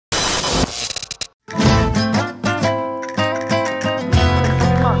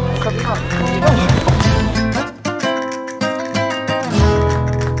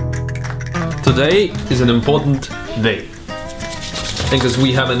Today is an important day because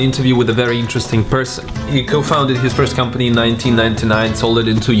we have an interview with a very interesting person. He co-founded his first company in 1999, sold it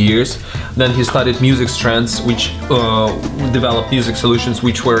in 2 years. Then he started Music Strands, which developed music solutions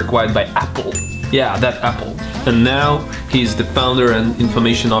which were acquired by Apple. Yeah, that Apple. And now he's the founder and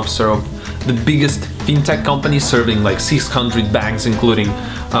information officer of the biggest fintech company serving like 600 banks, including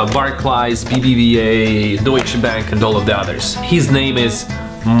Barclays, BBVA, Deutsche Bank, and all of the others. His name is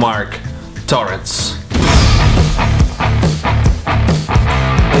Marc Torrens.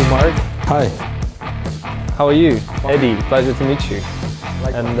 Hey Marc. Hi. How are you? Eddie, pleasure to meet you.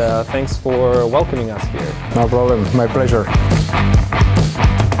 And thanks for welcoming us here. No problem, my pleasure.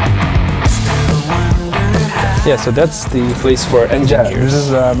 Yeah, so that's the place for engineers. Yeah, this is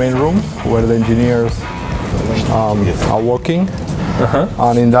the main room where the engineers are working.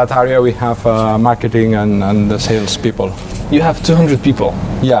 And in that area we have marketing and the sales people. You have 200 people.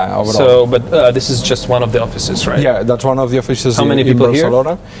 Yeah, overall. So, but this is just one of the offices, right? Yeah, that's one of the offices. How many people in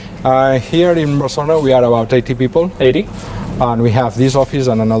Barcelona? Here in Barcelona we are about 80 people. 80? And we have this office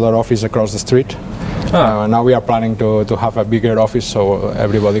and another office across the street. Now we are planning to have a bigger office so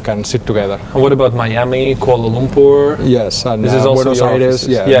everybody can sit together. What about Miami, Kuala Lumpur? Yes, and this is also Buenos Aires.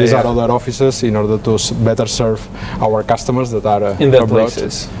 These are other offices in order to better serve our customers that are in their abroad.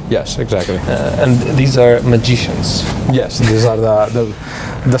 places. Yes, exactly. And these are magicians. Yes, these are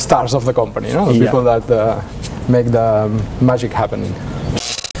the stars of the company, you know? The people that make the magic happen.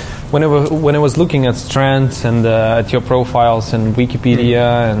 When I was looking at Strands and at your profiles in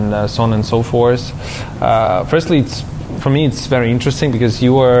Wikipedia and so on and so forth, firstly, for me it's very interesting because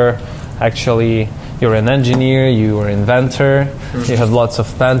you're an engineer, you're an inventor, you have lots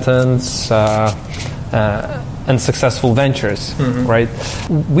of patents and successful ventures, right?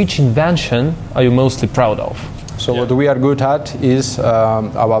 Which invention are you mostly proud of? So what we are good at is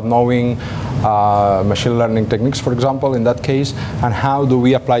about knowing machine learning techniques, for example, in that case, and how do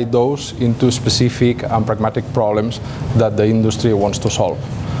we apply those into specific and pragmatic problems that the industry wants to solve.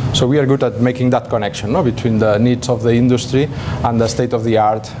 So we are good at making that connection between the needs of the industry and the state of the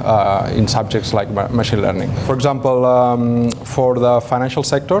art in subjects like machine learning. For example, for the financial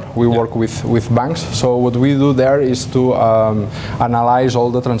sector, we work with banks. So what we do there is to analyze all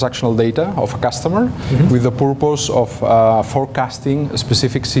the transactional data of a customer with the purpose of forecasting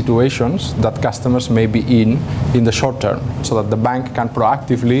specific situations that customers may be in the short term, so that the bank can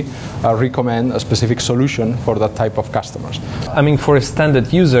proactively recommend a specific solution for that type of customers. I mean, for a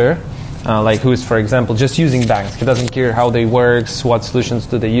standard user, like who is, for example, just using banks, he doesn't care how they work, what solutions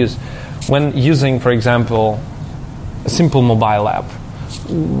do they use. When using, for example, a simple mobile app,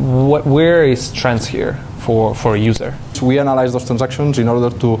 where is Strands here for a user? So we analyze those transactions in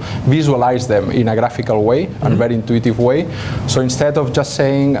order to visualize them in a graphical way and very intuitive way. So instead of just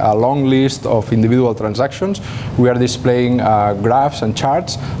saying a long list of individual transactions, we are displaying graphs and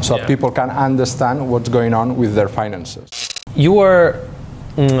charts so that people can understand what's going on with their finances. You are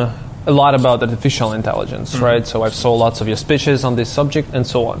a lot about artificial intelligence, right? So I've saw lots of your speeches on this subject and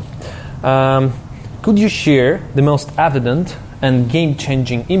so on. Could you share the most evident and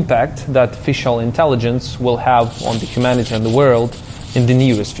game-changing impact that artificial intelligence will have on the humanity and the world in the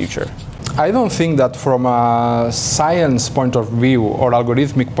nearest future? I don't think that from a science point of view or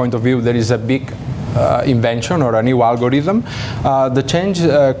algorithmic point of view there is a big invention or a new algorithm. The change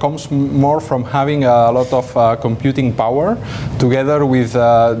comes more from having a lot of computing power together with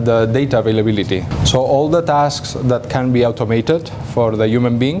the data availability. So all the tasks that can be automated for the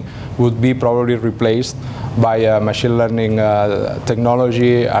human being would be probably replaced by machine learning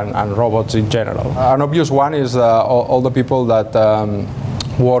technology and robots in general. An obvious one is all the people that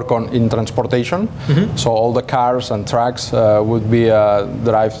work in transportation. So all the cars and trucks would be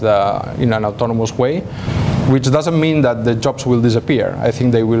driven in an autonomous way, which doesn't mean that the jobs will disappear. I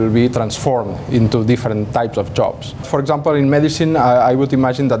think they will be transformed into different types of jobs. For example, in medicine, I would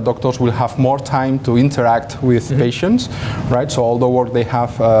imagine that doctors will have more time to interact with patients, right? So all the work they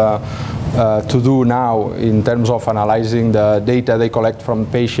have to do now in terms of analyzing the data they collect from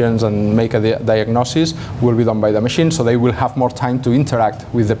patients and make a diagnosis will be done by the machine, so they will have more time to interact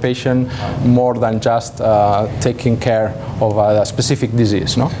with the patient more than just taking care of a specific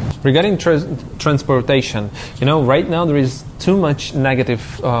disease. No? Regarding transportation, right now there is too much negative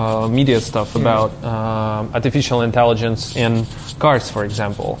media stuff about artificial intelligence in cars, for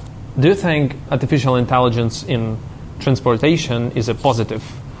example. Do you think artificial intelligence in transportation is a positive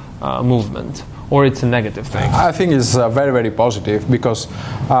movement, or it's a negative thing? I think it's very, very positive, because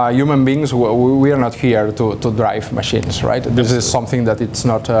human beings, we are not here to drive machines, right? This is something that it's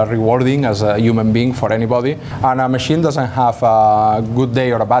not rewarding as a human being for anybody, and a machine doesn't have a good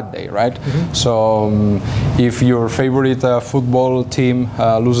day or a bad day, right? So if your favorite football team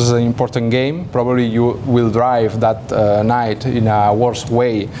loses an important game, probably you will drive that night in a worse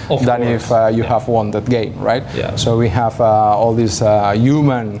way than if you have won that game, right? Yeah. So we have all these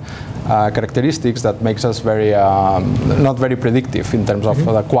human characteristics that makes us very not very predictive in terms of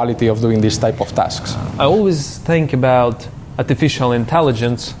the quality of doing this type of tasks. I always think about artificial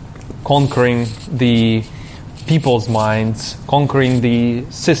intelligence conquering the people's minds, conquering the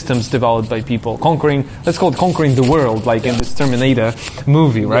systems developed by people, let's call it conquering the world, like in this Terminator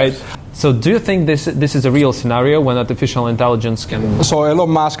movie, right? Yes. So do you think this is a real scenario when artificial intelligence can... So Elon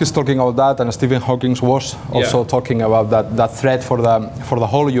Musk is talking about that, and Stephen Hawking was also talking about that threat for the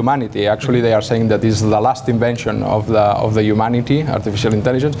whole humanity. Actually, they are saying that this is the last invention of the humanity, artificial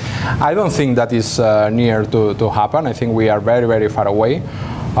intelligence. I don't think that is near to happen. I think we are very, very far away.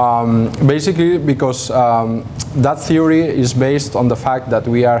 Basically because that theory is based on the fact that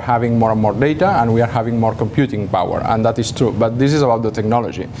we are having more and more data and we are having more computing power, and that is true, but this is about the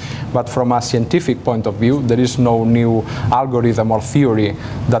technology. But from a scientific point of view, there is no new algorithm or theory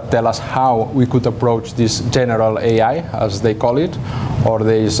that tell us how we could approach this general AI, as they call it, or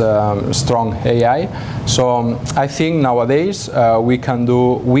this strong AI. So I think nowadays we can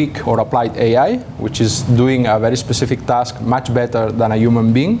do weak or applied AI, which is doing a very specific task much better than a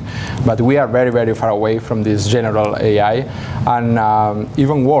human being, but we are very, very far away from this general AI. And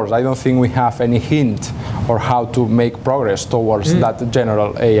even worse, I don't think we have any hint or how to make progress towards that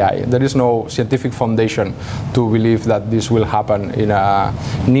general AI. There is no scientific foundation to believe that this will happen in a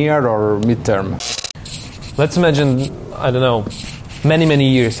near or midterm. Let's imagine, I don't know, many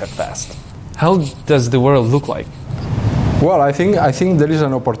years have passed. How does the world look like? Well, I think there is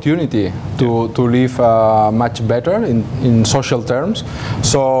an opportunity to live much better in social terms.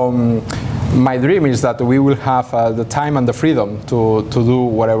 So my dream is that we will have the time and the freedom to do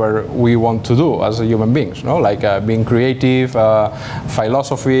whatever we want to do as human beings, no? Like being creative,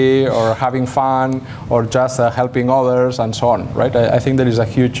 philosophy, or having fun, or just helping others, and so on, right? I think there is a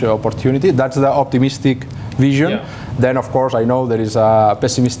huge opportunity. That's the optimistic vision. Yeah. Then, of course, I know there is a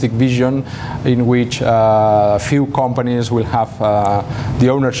pessimistic vision in which few companies will have the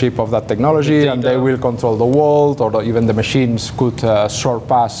ownership of that technology, and they will control the world, or even the machines could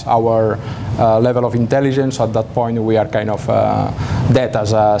surpass our level of intelligence. At that point, we are kind of dead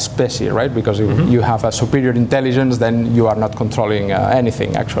as a species, right? Because if you have a superior intelligence, then you are not controlling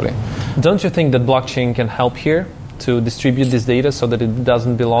anything, actually. Don't you think that blockchain can help here to distribute this data so that it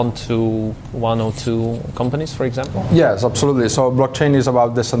doesn't belong to one or two companies, for example? Yes, absolutely. So blockchain is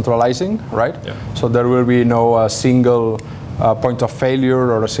about decentralizing, right? Yeah. So there will be no single point of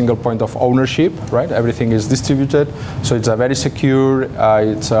failure or a single point of ownership, right? Everything is distributed, so it's very secure,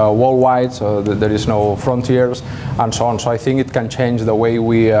 it's worldwide, so there is no frontiers, and so on. So I think it can change the way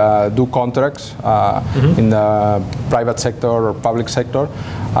we do contracts in the private sector or public sector,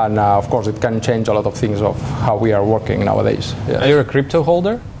 and of course it can change a lot of things of how we are working nowadays. Yes. Are you a crypto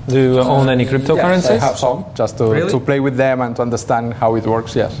holder? Do you own any cryptocurrencies? Yes, I have some, just to play with them and to understand how it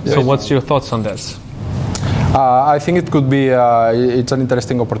works, yes. So what's your thoughts on this? I think it could be, it's an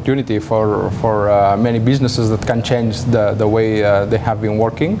interesting opportunity for many businesses that can change the way they have been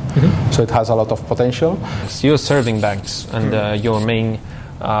working. So it has a lot of potential. So you're serving banks, and your main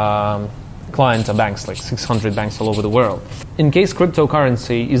clients are banks, like 600 banks all over the world. In case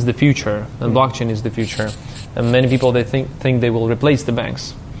cryptocurrency is the future, and blockchain is the future, and many people they think they will replace the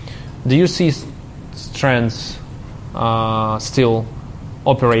banks, do you see Strands still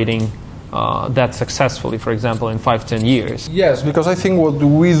operating that successfully, for example, in 5-10 years? Yes, because I think what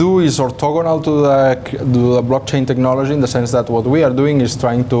we do is orthogonal to the blockchain technology, in the sense that what we are doing is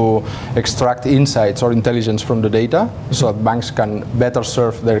trying to extract insights or intelligence from the data so that banks can better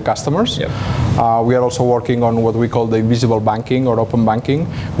serve their customers. Yep. We are also working on what we call the invisible banking or open banking,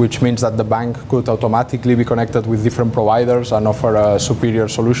 which means that the bank could automatically be connected with different providers and offer a superior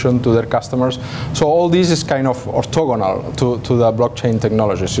solution to their customers. So all this is kind of orthogonal to the blockchain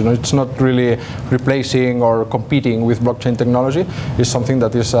technologies. You know, it's not really replacing or competing with blockchain technology. It's something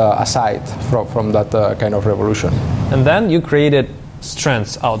that is aside from that kind of revolution. And then you created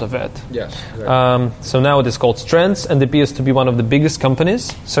Strands out of it. Yes. Exactly. So now it is called Strands, and appears to be one of the biggest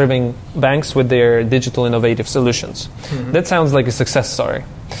companies serving banks with their digital innovative solutions. That sounds like a success story.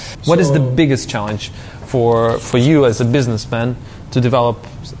 What is the biggest challenge for you as a businessman to develop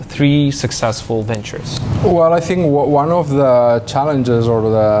 3 successful ventures? Well, I think one of the challenges or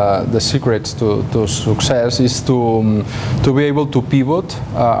the secrets to success is to be able to pivot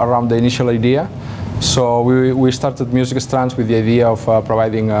around the initial idea. So we started Music Strands with the idea of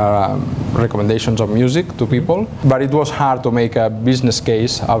providing recommendations of music to people, but it was hard to make a business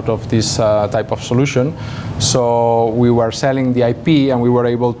case out of this type of solution. So we were selling the IP, and we were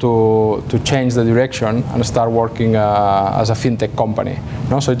able to change the direction and start working as a fintech company.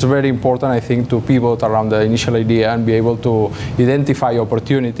 So it's very important, I think, to pivot around the initial idea and be able to identify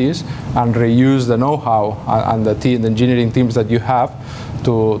opportunities and reuse the know-how and the engineering teams that you have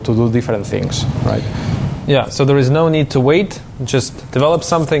to do different things, right? Yeah, so there is no need to wait, just develop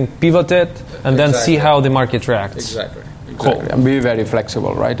something, pivot it, and then see how the market reacts. Exactly. Cool. And be very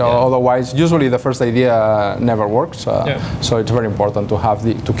flexible, right? Yeah. Otherwise, usually the first idea never works. So it's very important to have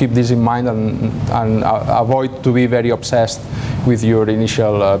to keep this in mind and avoid to be very obsessed with your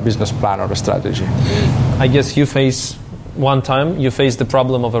initial business plan or strategy. I guess you faced the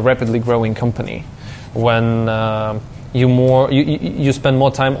problem of a rapidly growing company when you spend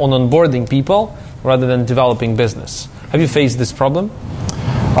more time on onboarding people rather than developing business. Have you faced this problem?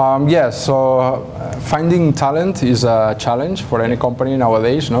 Yes, so finding talent is a challenge for any company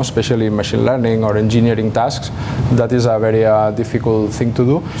nowadays, especially in machine learning or engineering tasks. That is a very difficult thing to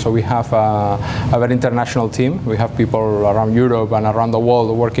do. So we have a very international team. We have people around Europe and around the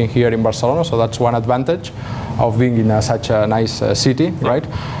world working here in Barcelona, so that's one advantage of being in such a nice city, right?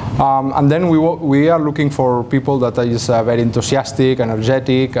 And then we are looking for people that is very enthusiastic,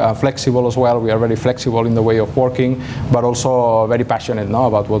 energetic, flexible as well. We are very flexible in the way of working, but also very passionate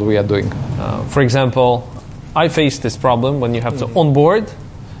about what we are doing. For example, I faced this problem when you have to onboard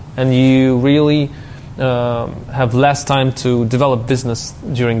and you really have less time to develop business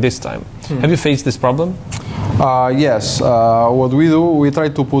during this time. Have you faced this problem? Yes. What we do, we try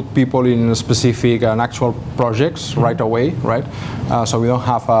to put people in specific and actual projects right away, right? So we don't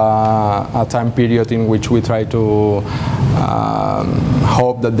have a time period in which we try to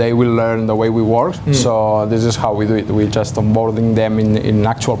hope that they will learn the way we work. So this is how we do it. We just onboarding them in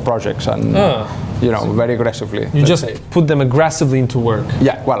actual projects and very aggressively. You just put them aggressively into work.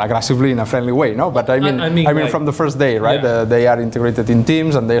 Yeah, well, aggressively in a friendly way, no? But I mean from the first day, right? Yeah. They are integrated in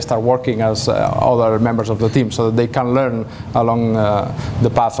teams and they start working as other members of the team, so that they can learn along the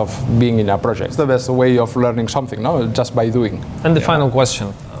path of being in a project. It's the best way of learning something, no? Just by doing. And the final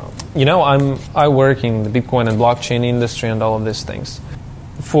question. I work in the Bitcoin and blockchain industry and all of these things.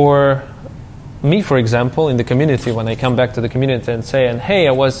 For me, for example, in the community, when I come back to the community and say, hey,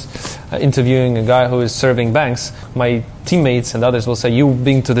 I was interviewing a guy who is serving banks, my teammates and others will say, you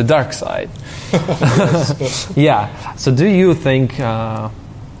being to the dark side. Yeah. So do you think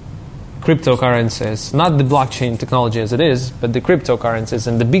cryptocurrencies, not the blockchain technology as it is, but the cryptocurrencies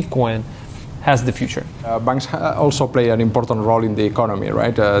and the Bitcoin has the future? Banks also play an important role in the economy,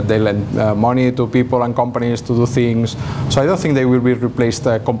 right? They lend money to people and companies to do things. So I don't think they will be replaced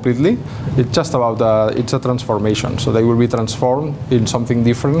completely. It's just about, it's a transformation. So they will be transformed in something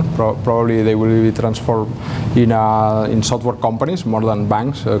different. Probably they will be transformed in software companies more than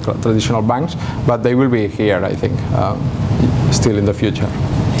banks, traditional banks. But they will be here, I think, still in the future.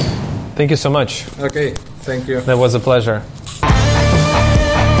 Thank you so much. Okay, thank you. That was a pleasure.